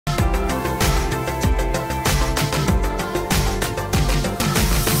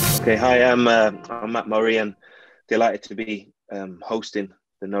Okay, hi, I'm Matt Murray and delighted to be hosting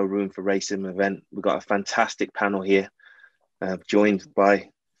the No Room for Racism event. We've got a fantastic panel here, joined by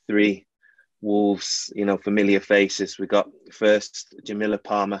three Wolves, familiar faces. We got first Jamila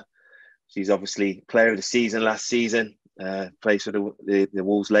Palmer. She's obviously player of the season last season, plays for the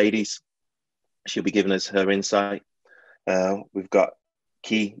Wolves ladies. She'll be giving us her insight. We've got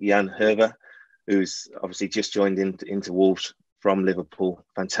Ki-Jana Hoever, who's obviously just joined into Wolves from Liverpool.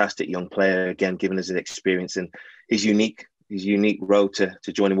 Fantastic young player, again, giving us an experience and his unique road to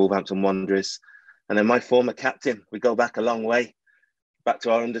joining Wolverhampton Wanderers. And then my former captain, we go back a long way, back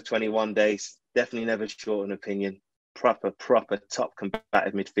to our under-21 days. Definitely never short an opinion. Proper top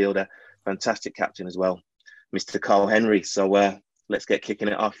combative midfielder. Fantastic captain as well, Mr. Karl Henry. So let's get kicking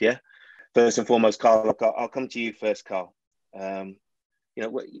it off, yeah? First and foremost, Karl, I'll come to you first, Karl.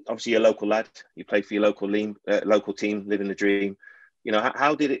 Obviously you're a local lad. You play for your local team, living the dream.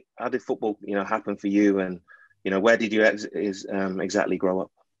 How did football, happen for you, and where did you exactly grow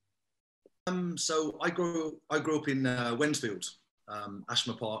up? So I grew up in Wednesfield,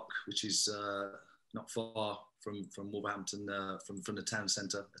 Ashmer Park, which is not far from Wolverhampton, from the town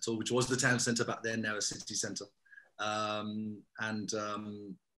centre at all, which was the town centre back then, now a city centre. I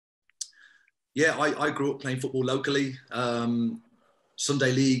grew up playing football locally.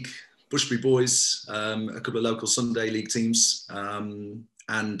 Sunday League, Bushbury Boys, a couple of local Sunday League teams.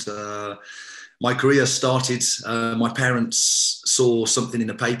 My career started, my parents saw something in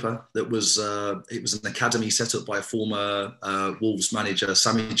the paper that was, it was an academy set up by a former Wolves manager,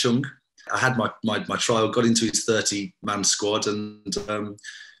 Sammy Chung. I had my trial, got into his 30-man squad, and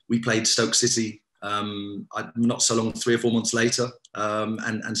we played Stoke City not so long, 3 or 4 months later,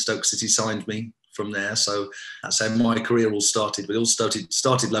 and Stoke City signed me from there. So that's how my career all started. But it all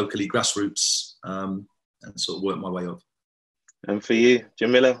started locally, grassroots, and sort of worked my way up. And for you,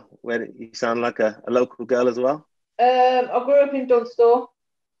 Jamila, where you sound like a local girl as well? I grew up in Dunstore,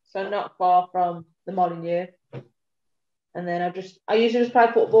 so not far from the Molyneux. And then I usually just play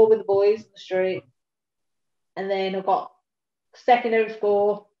football with the boys in the street. And then I got secondary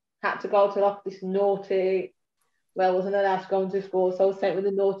school, had to go to like this naughty, I wasn't allowed to go into school, so I was sent with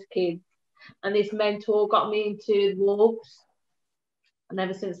the naughty kids. And this mentor got me into the Wolves. And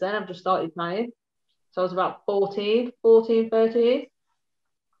ever since then, I've just started playing. So I was about 14, 13,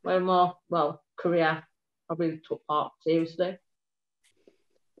 when my, career, I really took part seriously.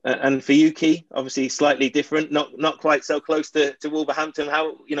 And for you, Key, obviously slightly different, not quite so close to Wolverhampton.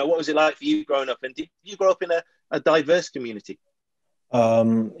 How, what was it like for you growing up? And did you grow up in a diverse community? I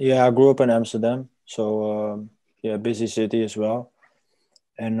grew up in Amsterdam. So, busy city as well.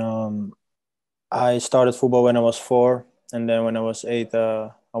 And I started football when I was 4. And then when I was 8,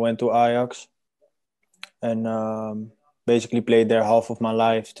 I went to Ajax. And basically played there half of my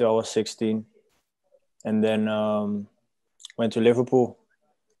life till I was 16. And then went to Liverpool.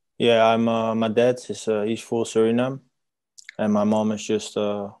 Yeah, my dad is he's full Suriname, and my mom is just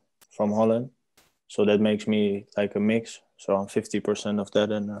from Holland. So that makes me like a mix. So I'm 50% of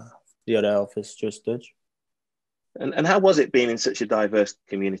that, and the other half is just Dutch. And how was it being in such a diverse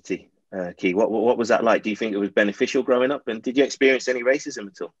community, Key? What was that like? Do you think it was beneficial growing up? And did you experience any racism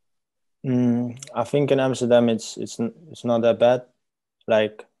at all? I think in Amsterdam it's not that bad,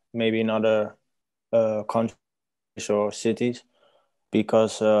 like maybe in other countries or cities,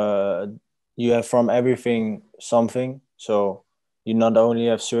 because you have from everything something. So you not only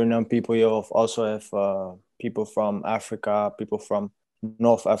have Suriname people, you also have people from Africa, people from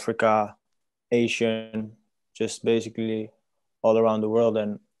North Africa, Asian, just basically all around the world.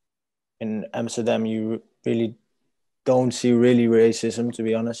 And in Amsterdam, you really don't see really racism, to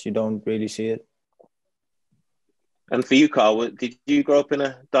be honest. You don't really see it. And for you, Karl, did you grow up in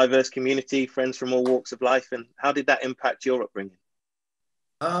a diverse community, friends from all walks of life, and how did that impact your upbringing?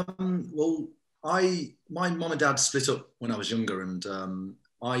 Well, my mum and dad split up when I was younger, and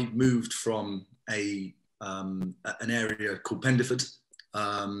I moved from an area called Pendeford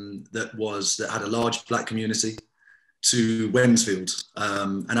that had a large black community, to Wednesfield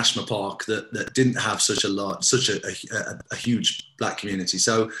and Ashmer Park that didn't have such a huge black community.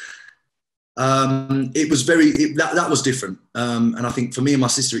 So it was that was different. And I think for me and my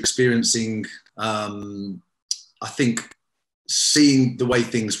sister experiencing, I think seeing the way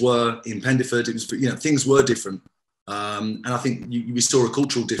things were in Pendeford, it was, things were different. And I think we saw a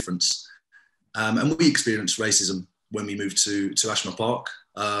cultural difference. And we experienced racism when we moved to Ashmer Park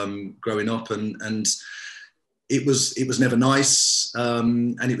growing up, and it was never nice,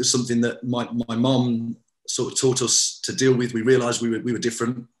 and it was something that my mum sort of taught us to deal with. We realised we were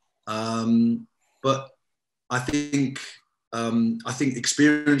different, but I think I think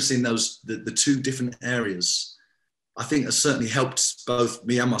experiencing the two different areas, I think has certainly helped both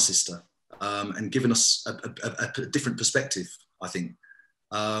me and my sister, and given us a different perspective, I think.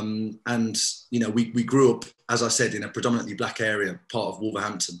 And, you know, we grew up, as I said, in a predominantly black area, part of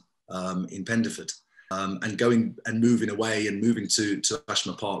Wolverhampton, in Penderford. And going and moving away and moving to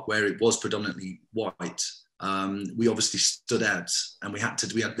Ashmore Park, where it was predominantly white, we obviously stood out, and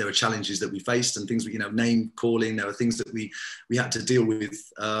there were challenges that we faced and things, you know, name calling. There were things that we had to deal with,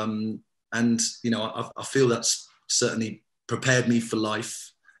 and you know, I feel that's certainly prepared me for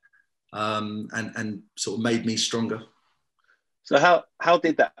life, and sort of made me stronger. So how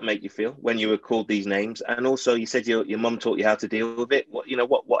did that make you feel when you were called these names? And also, you said your mum taught you how to deal with it.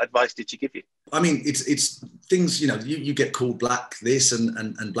 What advice did she give you? I mean, it's things, you know, you get called black this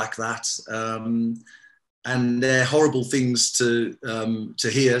and black that, and they're horrible things to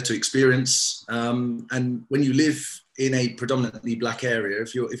hear, to experience. And when you live in a predominantly black area,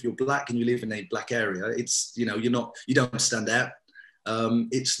 if you're black and you live in a black area, it's, you know, you don't stand out.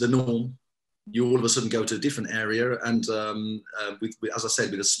 It's the norm. You all of a sudden go to a different area, and with, as I said,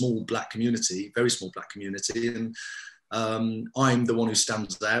 with a small black community, very small black community, and I'm the one who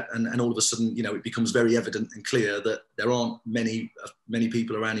stands out, and all of a sudden, you know, it becomes very evident and clear that there aren't many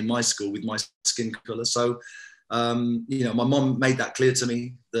people around in my school with my skin colour. So, you know, my mum made that clear to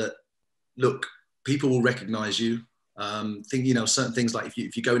me, that look, people will recognise you. You know, certain things like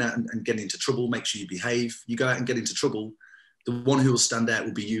if you're going out and getting into trouble, make sure you behave. You go out and get into trouble, the one who will stand out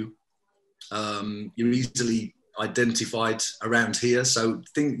will be you. You're easily identified around here, so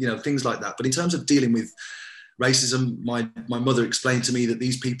things like that. But in terms of dealing with racism, my mother explained to me that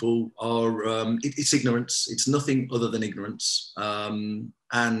these people are it's ignorance. It's nothing other than ignorance,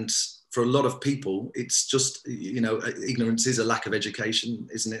 and for a lot of people, it's just, you know, ignorance is a lack of education,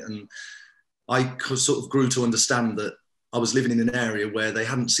 isn't it? And I sort of grew to understand that I was living in an area where they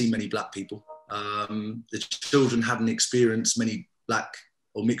hadn't seen many black people. The children hadn't experienced many black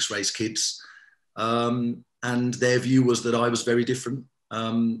or mixed race kids, and their view was that I was very different.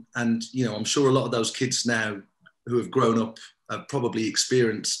 And, you know, I'm sure a lot of those kids now who have grown up have probably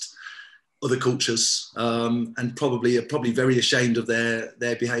experienced other cultures, and probably are very ashamed of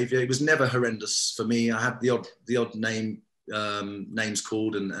their behaviour. It was never horrendous for me. I had the odd names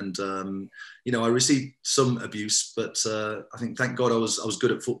called, and you know, I received some abuse, but I think, thank God, I was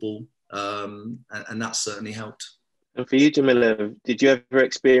good at football, and that certainly helped. And for you, Jamila, did you ever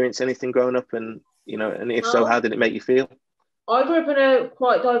experience anything growing up, and, you know, and if so, how did it make you feel? I grew up in a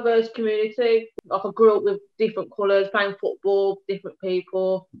quite diverse community. Like, I grew up with different colours, playing football, different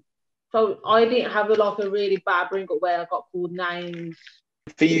people. So I didn't have a really bad bring up where I got called names.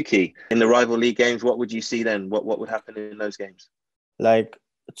 For you, Ki, in the rival league games, what would you see then? What would happen in those games? Like,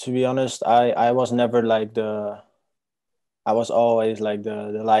 to be honest, I was never like I was always like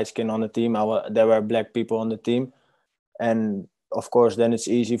the light skin on the team. There were black people on the team. And of course, then it's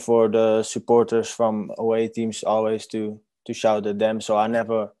easy for the supporters from away teams always to shout at them. So I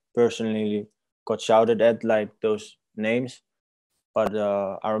never personally got shouted at, like, those names. But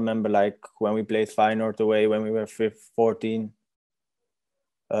I remember, like, when we played Feyenoord away when we were 15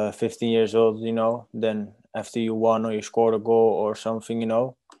 years old, you know, then after you won or you scored a goal or something, you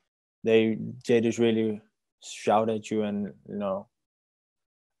know, they just really shout at you. And, you know,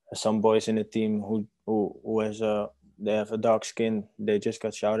 some boys in the team who has they have a dark skin, they just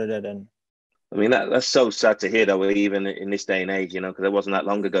got shouted at. And I mean, that's so sad to hear, though, even in this day and age, you know, because it wasn't that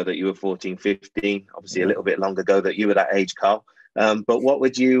long ago that you were 14, 15, obviously a little bit longer ago that you were that age, Karl. But what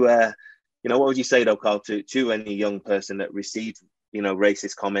would you, what would you say, though, Karl, to any young person that received, you know,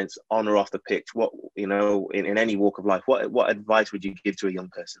 racist comments on or off the pitch? What, you know, in any walk of life, what advice would you give to a young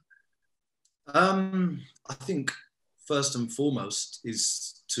person? I think first and foremost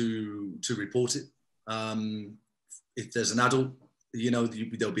is to report it. If there's an adult, you know,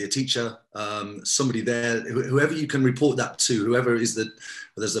 there'll be a teacher, somebody there, whoever you can report that to, whoever is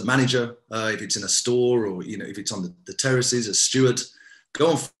there's a manager, if it's in a store, or, you know, if it's on the terraces, a steward,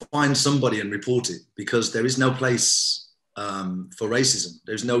 go and find somebody and report it, because there is no place for racism.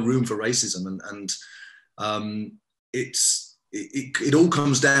 There's no room for racism, and it all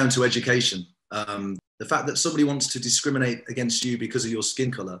comes down to education. The fact that somebody wants to discriminate against you because of your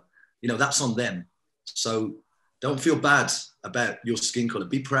skin color, you know, that's on them. So don't feel bad about your skin color.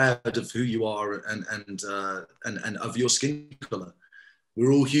 Be proud of who you are and of your skin color.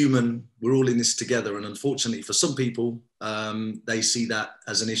 We're all human. We're all in this together. And unfortunately, for some people, they see that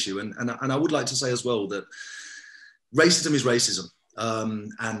as an issue. And I would like to say as well that racism is racism.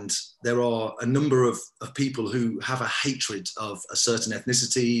 And there are a number of people who have a hatred of a certain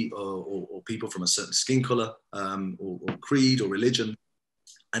ethnicity or people from a certain skin color, or creed or religion.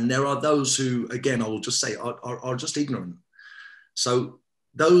 And there are those who, again, I will just say, are just ignorant. So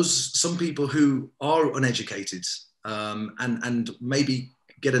some people who are uneducated, and maybe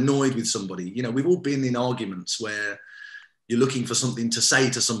get annoyed with somebody. You know, we've all been in arguments where you're looking for something to say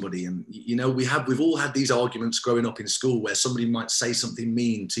to somebody, and you know, we've all had these arguments growing up in school where somebody might say something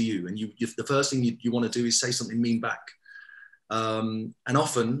mean to you, and the first thing you want to do is say something mean back. And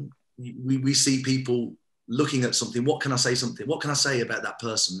often we see people looking at something. What can I say? What can I say about that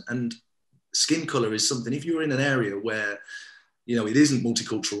person? And skin color is something. If you're in an area where, you know, it isn't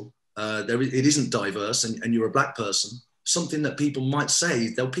multicultural, it isn't diverse, and you're a black person, something that people might say,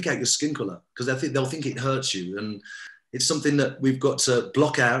 they'll pick out your skin color because they'll think it hurts you. And it's something that we've got to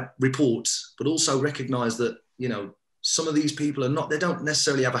block out, report, but also recognize that, you know, some of these people they don't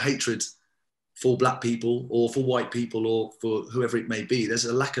necessarily have a hatred for black people or for white people or for whoever it may be. There's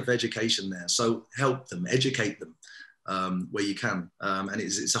a lack of education there. So help them, educate them where you can. And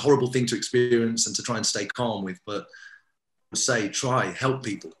it's a horrible thing to experience and to try and stay calm with, but I would say help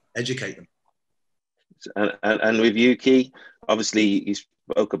people, educate them. And with you, Ki, obviously you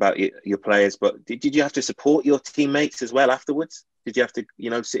spoke about your players, but did you have to support your teammates as well afterwards? Did you have to,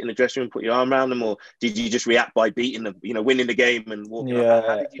 you know, sit in the dressing room, put your arm around them, or did you just react by beating them, you know, winning the game and walking off?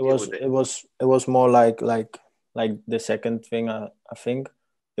 How did you deal with it? It was more like the second thing. I think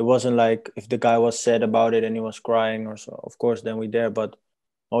it wasn't like if the guy was sad about it and he was crying or so. Of course, then we there. But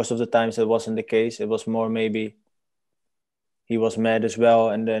most of the times that wasn't the case. It was more maybe he was mad as well,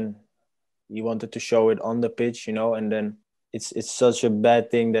 and then he wanted to show it on the pitch, you know, and then it's such a bad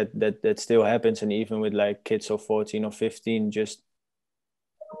thing that still happens, and even with like kids of 14 or 15, just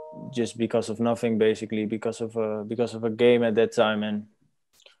because of nothing, basically, because of a game at that time. And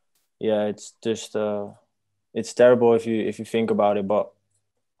yeah, it's just it's terrible if you think about it, but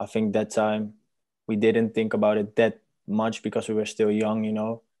I think that time we didn't think about it that much because we were still young, you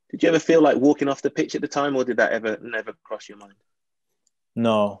know. Did you ever feel like walking off the pitch at the time, or did that never cross your mind?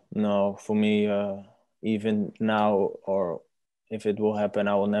 No, for me, even now, or if it will happen,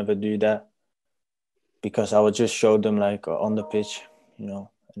 I will never do that, because I will just show them like on the pitch, you know.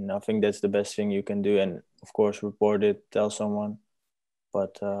 And I think that's the best thing you can do. And of course, report it, tell someone,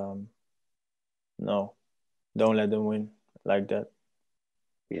 but no, don't let them win like that.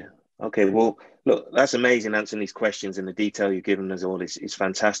 Yeah. Okay. Well, look, that's amazing answering these questions, and the detail you've given us all is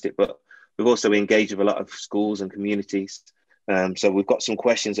fantastic. But we've also engaged with a lot of schools and communities. So we've got some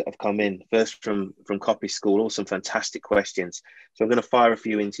questions that have come in. First from Copy School, all some fantastic questions. So I'm going to fire a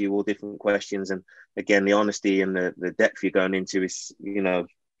few into you, all different questions. And again, the honesty and the depth you're going into is, you know,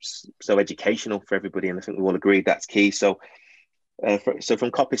 so educational for everybody. And I think we all agree that's key. So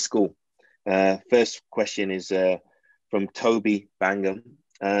from Copy School, first question is from Toby Bangham.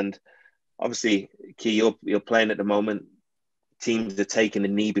 And obviously, Ki, you're playing at the moment. Teams are taking a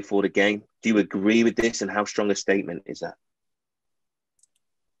knee before the game. Do you agree with this? And how strong a statement is that?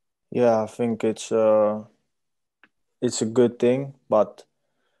 Yeah, I think it's a good thing, but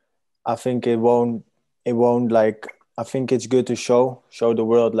I think it won't like, I think it's good to show the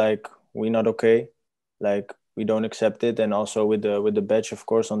world like we're not okay, like we don't accept it, and also with the badge, of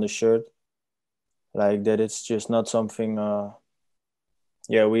course, on the shirt, like that it's just not something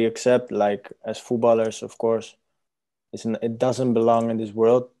we accept, like as footballers, of course. It doesn't belong in this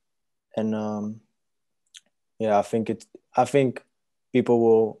world, and I think people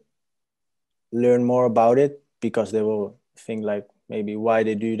will learn more about it, because they will think like maybe why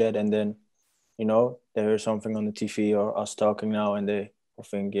they do that, and then, you know, they hear something on the TV or us talking now, and they will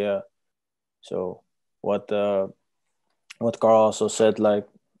think, yeah. So what Karl also said, like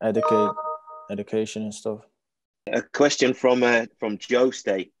education and stuff. A question from Joe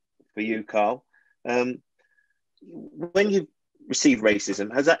State for you, Karl. When you receive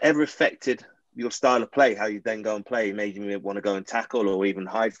racism, has that ever affected your style of play, how you then go and play, made you want to go and tackle or even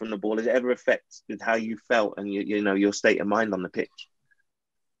hide from the ball? Has it ever affected how you felt and you know, your state of mind on the pitch?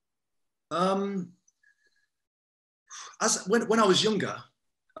 As when I was younger,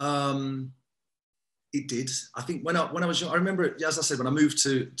 it did. I think when I was young, I remember, as I said, when I moved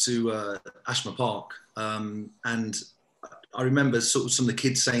to Ashmore Park, and I remember sort of some of the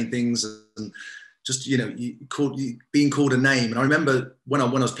kids saying things and just, you know, being called a name. And I remember when I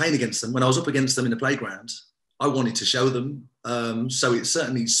was playing against them, when I was up against them in the playground, I wanted to show them. So it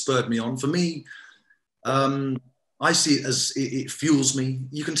certainly spurred me on. For me, I see it as it fuels me.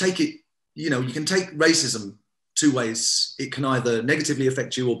 You can take it, you know, you can take racism two ways. It can either negatively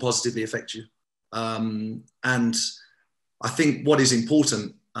affect you or positively affect you. And I think what is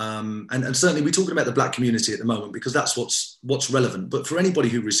important, and certainly we're talking about the black community at the moment because that's what's relevant. But for anybody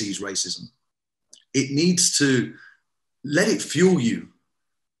who receives racism, it needs to let it fuel you.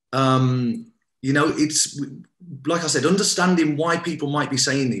 It's like I said, understanding why people might be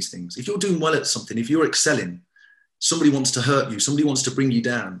saying these things. If you're doing well at something, if you're excelling, somebody wants to hurt you, somebody wants to bring you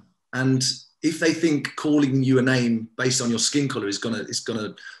down. And if they think calling you a name based on your skin color is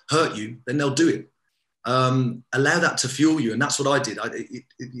gonna hurt you, then they'll do it. Allow that to fuel you. And that's what I did.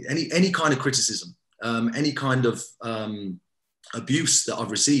 Any kind of criticism, any kind of abuse that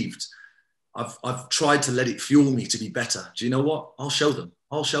I've received, I've tried to let it fuel me to be better. Do you know what? I'll show them.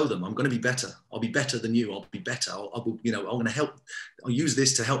 I'm going to be better. I'll be better than you. I'll be better. I'm going to help. I'll use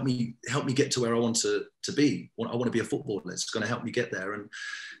this to help me get to where I want to be. I want to be a footballer. It's going to help me get there. And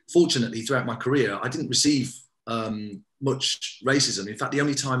fortunately, throughout my career, I didn't receive much racism. In fact, the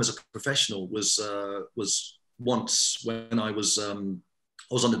only time as a professional was once when I was on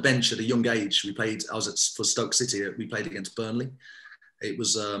the bench at a young age. I was for Stoke City. We played against Burnley. It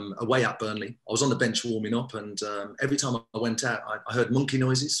was away at Burnley. I was on the bench warming up, and every time I went out, I heard monkey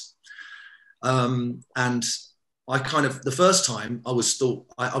noises. And I the first time I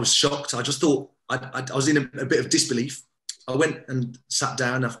was shocked. I just thought I was in a bit of disbelief. I went and sat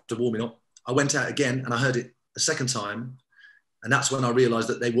down after warming up. I went out again and I heard it a second time. And that's when I realized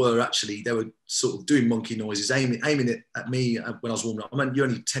that they were sort of doing monkey noises, aiming it at me when I was warming up. I mean, you're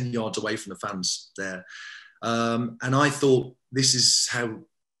only 10 yards away from the fans there. And I thought, this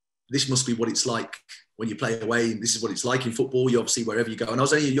must be what it's like when you play away. This is what it's like in football. You obviously, wherever you go. And I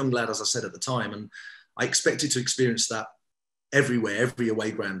was only a young lad, as I said at the time. And I expected to experience that everywhere, every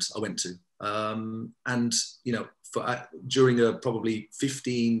away ground I went to. During a probably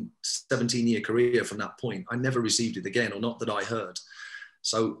 15, 17-year career from that point, I never received it again, or not that I heard.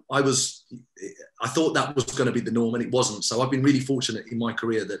 So I thought that was going to be the norm, and it wasn't. So I've been really fortunate in my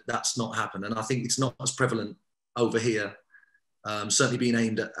career that that's not happened. And I think it's not as prevalent over here, certainly being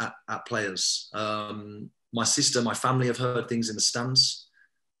aimed at players. My sister, my family have heard things in the stands.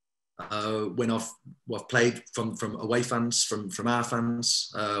 When I've played from away fans, from our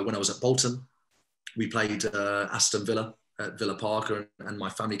fans. When I was at Bolton, we played Aston Villa at Villa Park, and my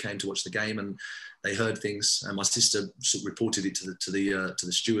family came to watch the game, and they heard things. And my sister sort of reported it to the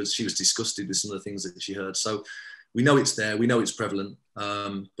stewards. She was disgusted with some of the things that she heard. So we know it's there, we know it's prevalent,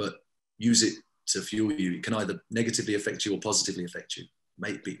 but use it to fuel you. It can either negatively affect you or positively affect you.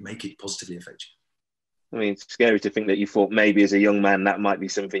 Make it positively affect you. I mean, it's scary to think that you thought maybe as a young man that might be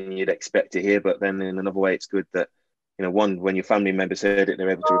something you'd expect to hear, but then in another way, it's good that, when your family members heard it, they're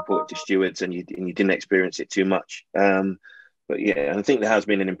able to report it to stewards, and you didn't experience it too much. But yeah, I think there has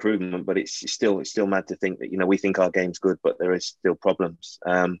been an improvement, but it's still mad to think that we think our game's good, but there is still problems.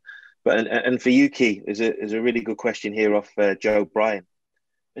 But for you, Ki, there's a really good question here off Joe Bryan.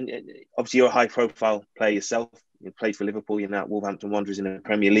 And obviously, you're a high-profile player yourself. You played for Liverpool. You're now at Wolverhampton Wanderers in the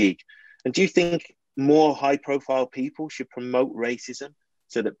Premier League. And do you think more high-profile people should promote racism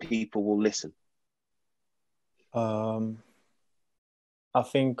so that people will listen? I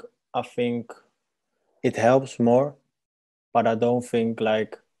think it helps more, but I don't think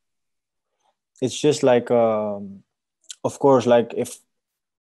it's just of course,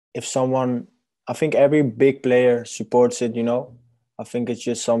 if someone, I think every big player supports it, I think it's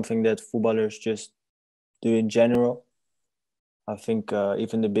just something that footballers just do in general. I think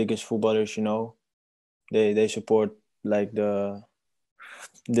even the biggest footballers, they support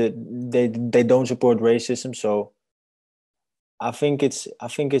they don't support racism. So I think it's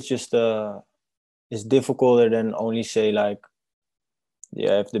just it's difficult than only say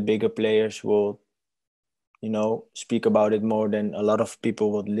if the bigger players will speak about it more, then a lot of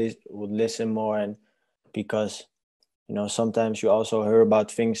people would listen more. And because sometimes you also hear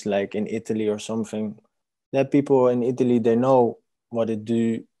about things like in Italy or something, that people in Italy, they know what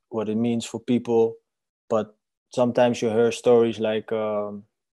it means for people, but sometimes you hear stories with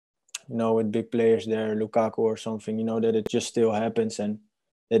big players there, Lukaku or something, that it just still happens, and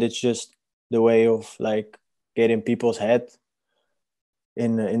that it's just the way of getting people's head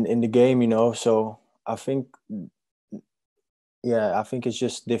in the game, So I think it's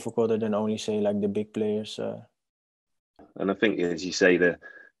just difficult than only say the big players. And I think, as you say,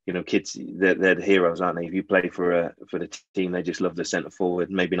 kids, they're the heroes, aren't they? If you play for the team, they just love the centre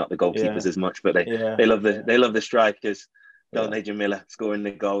forward. Maybe not the goalkeepers as much, but they love the strikers, don't they, Jamila, scoring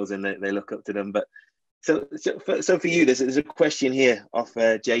the goals, and they look up to them. But so for you, there's a question here off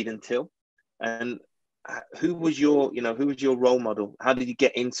Jaden Till, and who was your role model? How did you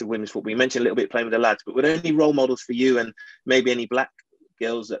get into women's football? You mentioned a little bit playing with the lads, but were there any role models for you, and maybe any black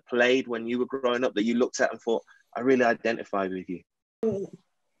girls that played when you were growing up that you looked at and thought, I really identify with you?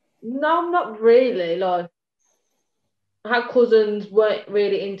 No, not really. Like, I had cousins weren't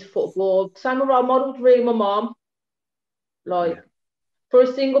really into football. Some role models really my mom. Like, for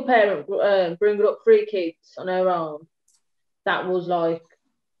a single parent bringing up three kids on her own, that was like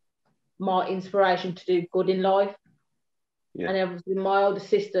my inspiration to do good in life. Yeah. And obviously my older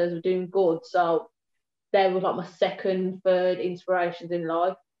sisters were doing good, so they were like my second, third inspirations in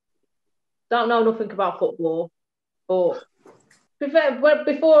life. Don't know nothing about football, but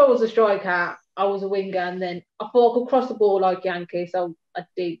before I was a striker, I was a winger, and then I thought I could cross the ball like Yankee, so I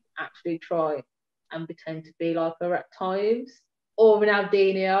did actually try and pretend to be like her at times, or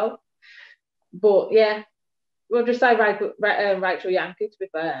Ronaldinho. But yeah, we'll just say Rachel Yankee, to be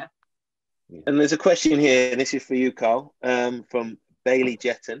fair. And there's a question here, and this is for you, Karl, from Bailey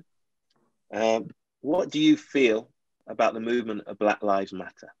Jetton. What do you feel about the movement of Black Lives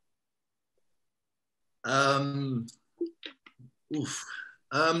Matter? I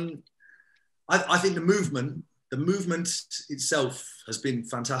think the movement itself has been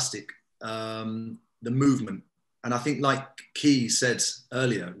fantastic. The movement, and I think, like Ki said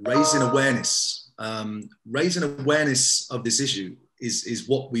earlier, raising awareness of this issue is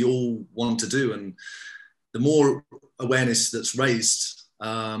what we all want to do. And the more awareness that's raised,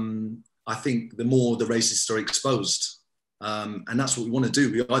 I think the more the racists are exposed. And that's what we want to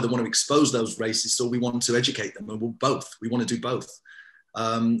do. We either want to expose those racists or we want to educate them, and we want to do both.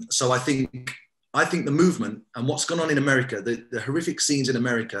 So I think the movement and what's gone on in America, the horrific scenes in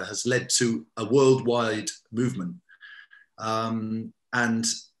America, has led to a worldwide movement. And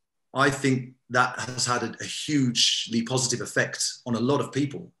I think that has had a hugely positive effect on a lot of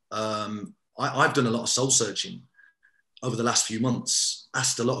people. I've done a lot of soul searching over the last few months,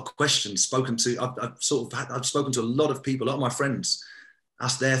 asked a lot of questions, I've spoken to a lot of people, a lot of my friends,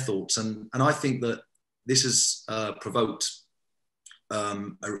 asked their thoughts. And I think that this has provoked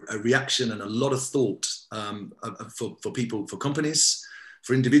a reaction and a lot of thought for people, for companies,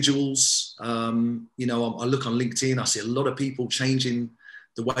 for individuals. I look on LinkedIn, I see a lot of people changing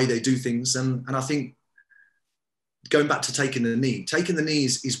the way they do things. And I think going back to taking the knee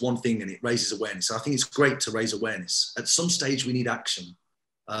is one thing, and it raises awareness. So I think it's great to raise awareness. At some stage, we need action.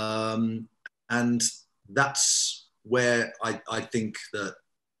 And that's where I think that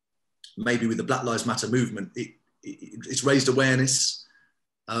maybe with the Black Lives Matter movement, it's raised awareness.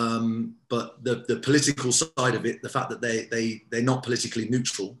 But the political side of it, the fact that they're not politically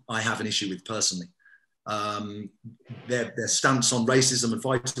neutral, I have an issue with personally. Their stance on racism and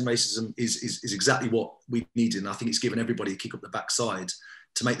fighting racism is exactly what we needed, and I think it's given everybody a kick up the backside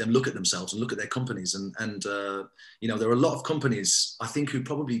to make them look at themselves and look at their companies. And there are a lot of companies, I think, who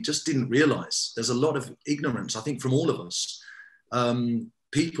probably just didn't realise. There's a lot of ignorance, I think, from all of us.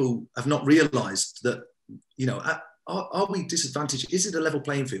 People have not realised that, are we disadvantaged? Is it a level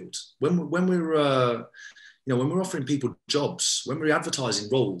playing field? When we're offering people jobs, when we're advertising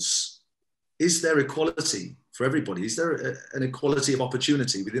roles, is there equality for everybody? Is there an equality of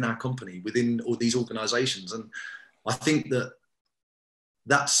opportunity within our company, within all these organisations? And I think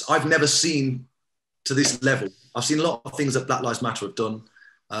I've never seen to this level. I've seen a lot of things that Black Lives Matter have done,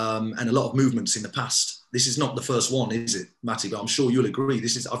 and a lot of movements in the past. This is not the first one, is it, Matty? But I'm sure you'll agree.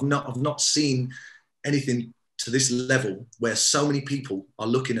 I've not seen anything to this level where so many people are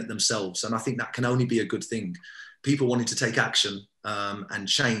looking at themselves, and I think that can only be a good thing. People wanting to take action and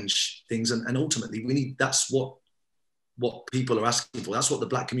change things, and ultimately that's what people are asking for. That's what the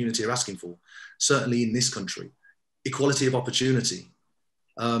Black community are asking for, certainly in this country. Equality of opportunity.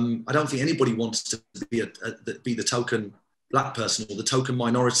 I don't think anybody wants to be the token Black person or the token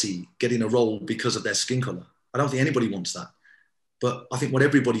minority getting a role because of their skin colour. I don't think anybody wants that. But I think what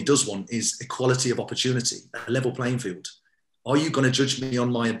everybody does want is equality of opportunity, a level playing field. Are you going to judge me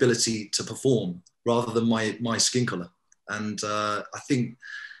on my ability to perform rather than my skin colour? And I think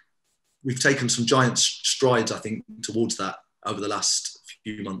we've taken some giant strides, I think, towards that over the last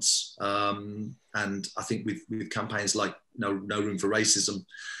few months. And I think with campaigns like No Room for Racism,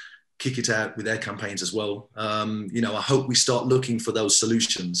 Kick It Out with their campaigns as well. I hope we start looking for those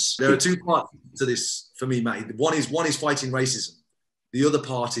solutions. There are two parts to this for me, Matty. One is fighting racism. The other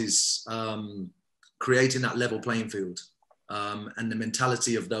part is creating that level playing field, and the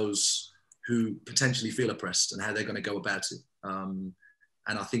mentality of those who potentially feel oppressed and how they're going to go about it. And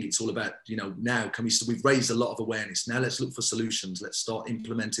I think it's all about, now we've raised a lot of awareness. Now let's look for solutions. Let's start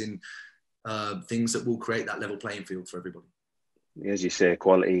implementing things that will create that level playing field for everybody. As you say,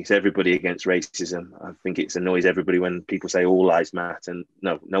 equality. It's everybody against racism. I think it annoys everybody when people say all lives matter. And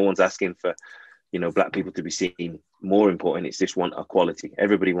no one's asking for black people to be seen more important. It's just want equality.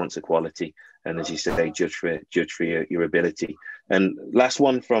 Everybody wants equality, and as you say, judge for your ability. And last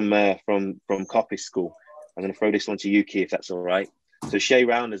one from Coppice School. I'm going to throw this one to you, Ki, if that's all right. So Shay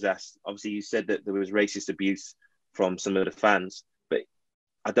Round has asked. Obviously, you said that there was racist abuse from some of the fans, but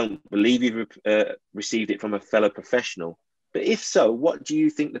I don't believe you've received it from a fellow professional. But if so, what do you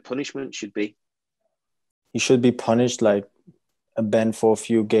think the punishment should be? He should be punished, like a ban for a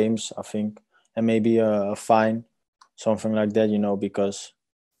few games, I think, and maybe a fine, something like that, because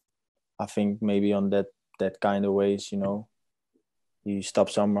I think maybe on that kind of ways, you stop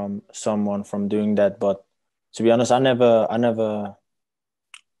someone from doing that. But to be honest, I never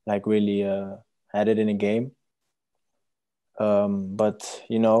like really had it in a game. But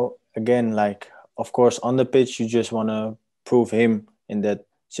again, like, of course, on the pitch, you just want to prove him in that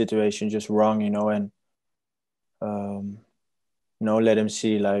situation just wrong, and let him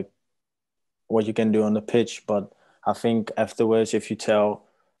see like what you can do on the pitch. But I think afterwards, if you tell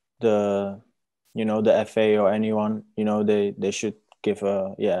the FA or anyone, they should give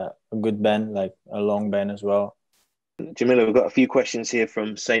a good ban, like a long ban as well. Jamila, we've got a few questions here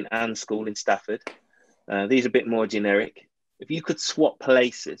from St. Anne's School in Stafford. These are a bit more generic. If you could swap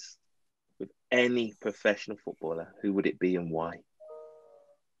places with any professional footballer, who would it be and why?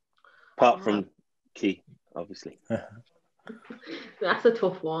 Apart from Ki, obviously. That's a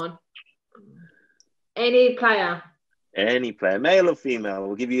tough one. Any player? Any player, male or female,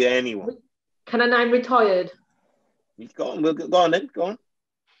 we'll give you anyone. Can I name retired? Go on, go on then, go on.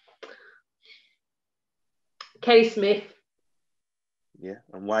 Kelly Smith. Yeah,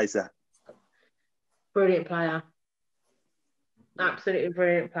 and why is that? Brilliant player. Absolutely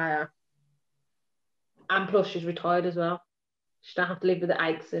brilliant player. And plus she's retired as well. She don't have to live with the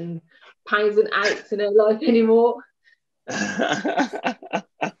aches and pains and aches in her life anymore.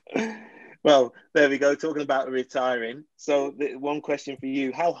 Well, there we go, talking about retiring. So one question for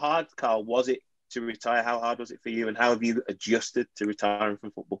you. How hard, Karl, was it to retire? How hard was it for you, and how have you adjusted to retiring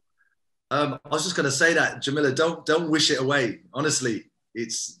from football? I was just going to say that, Jamila, don't wish it away. Honestly,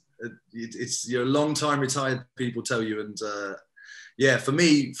 it's you're a long time retired, people tell you. And for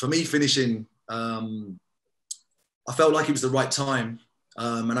me finishing, I felt like it was the right time.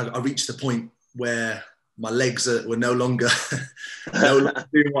 And I reached the point where my legs were no longer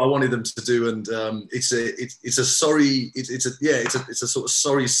doing what I wanted them to do. And it's a sort of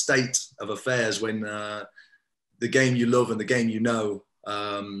sorry state of affairs when the game you love and the game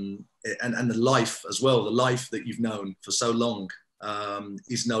and the life as well, the life that you've known for so long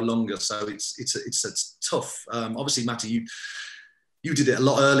is no longer. So it's tough. Obviously, Matty, you did it a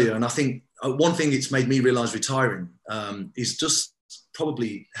lot earlier, and I think one thing it's made me realise retiring is just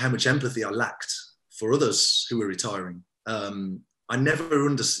probably how much empathy I lacked for others who were retiring. I never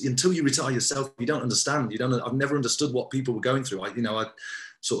understood, until you retire yourself, you don't understand. I've never understood what people were going through. I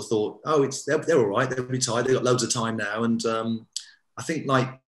sort of thought, oh, they're all right, they're retired, they've got loads of time now. And I think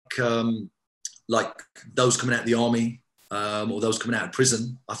like those coming out of the army or those coming out of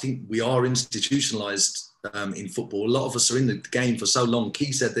prison, I think we are institutionalized in football. A lot of us are in the game for so long.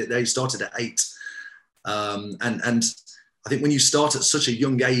 Ki said that they started at 8. And I think when you start at such a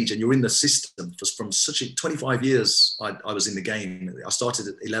young age and you're in the system from such 25 years, I was in the game. I started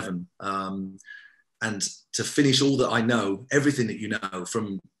at 11. And to finish all that I know, everything that you know,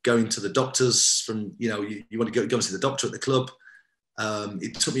 from going to the doctors, from, you want to go and see the doctor at the club.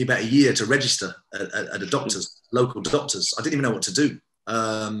 It took me about a year to register at a doctor's, local doctors. I didn't even know what to do.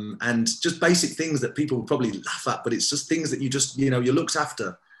 And just basic things that people would probably laugh at, but it's just things that you just, you're looked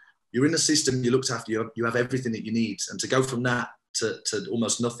after. You're in the system, you're looked after, you have everything that you need. And to go from that to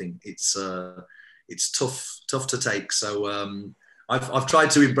almost nothing, it's tough to take. So I've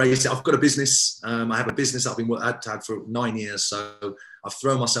tried to embrace it. I've got a business. I have a business I've had for 9 years. So I've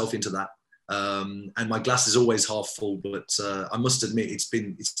thrown myself into that. And my glass is always half full, but I must admit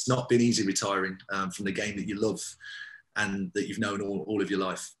it's not been easy retiring from the game that you love and that you've known all of your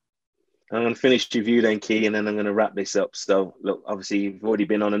life. I'm going to finish with you then, Ki, and then I'm going to wrap this up. So, look, obviously, you've already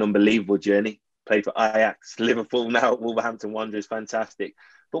been on an unbelievable journey. Played for Ajax, Liverpool, now Wolverhampton Wanderers, fantastic.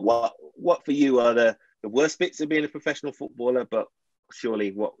 But what for you are the worst bits of being a professional footballer? But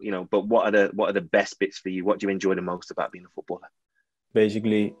surely, what are the best bits for you? What do you enjoy the most about being a footballer?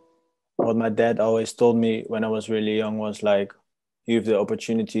 Basically, what my dad always told me when I was really young was like, you have the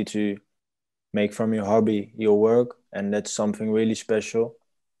opportunity to make from your hobby your work, and that's something really special.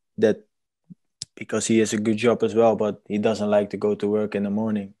 That because he has a good job as well, but he doesn't like to go to work in the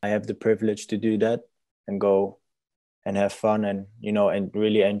morning. I have the privilege to do that and go and have fun and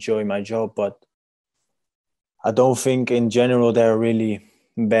really enjoy my job. But I don't think in general there are really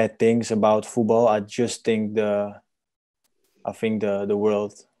bad things about football. I just think the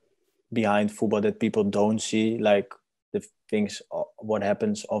world behind football that people don't see, like the things, what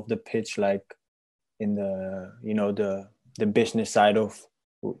happens off the pitch, like in the, you know, the business side of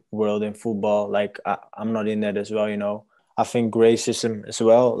world in football. Like I'm not in that as well, you know. I think racism as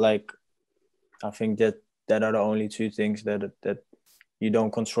well. Like I think that are the only two things that you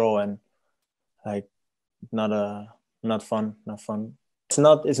don't control, and like not fun.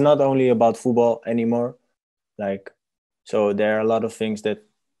 It's not only about football anymore. Like, so there are a lot of things that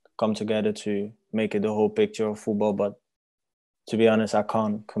come together to make it the whole picture of football. But to be honest, I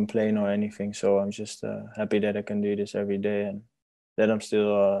can't complain or anything. So I'm just happy that I can do this every day, and that I'm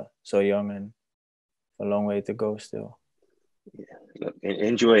still so young and a long way to go still. Yeah, look,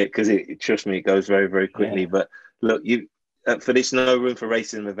 enjoy it, because trust me, it goes very, very quickly. Yeah. But look, you for this No Room for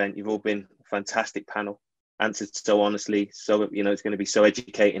Racism event, you've all been a fantastic panel, answered so honestly. So, you know, it's going to be so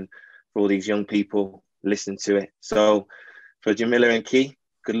educating for all these young people listening to it. So for Jamila and Ki,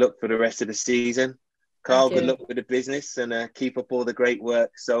 good luck for the rest of the season. Karl, good luck with the business, and keep up all the great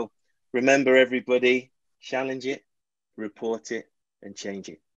work. So remember, everybody, challenge it, report it, and change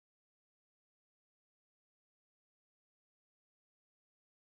it.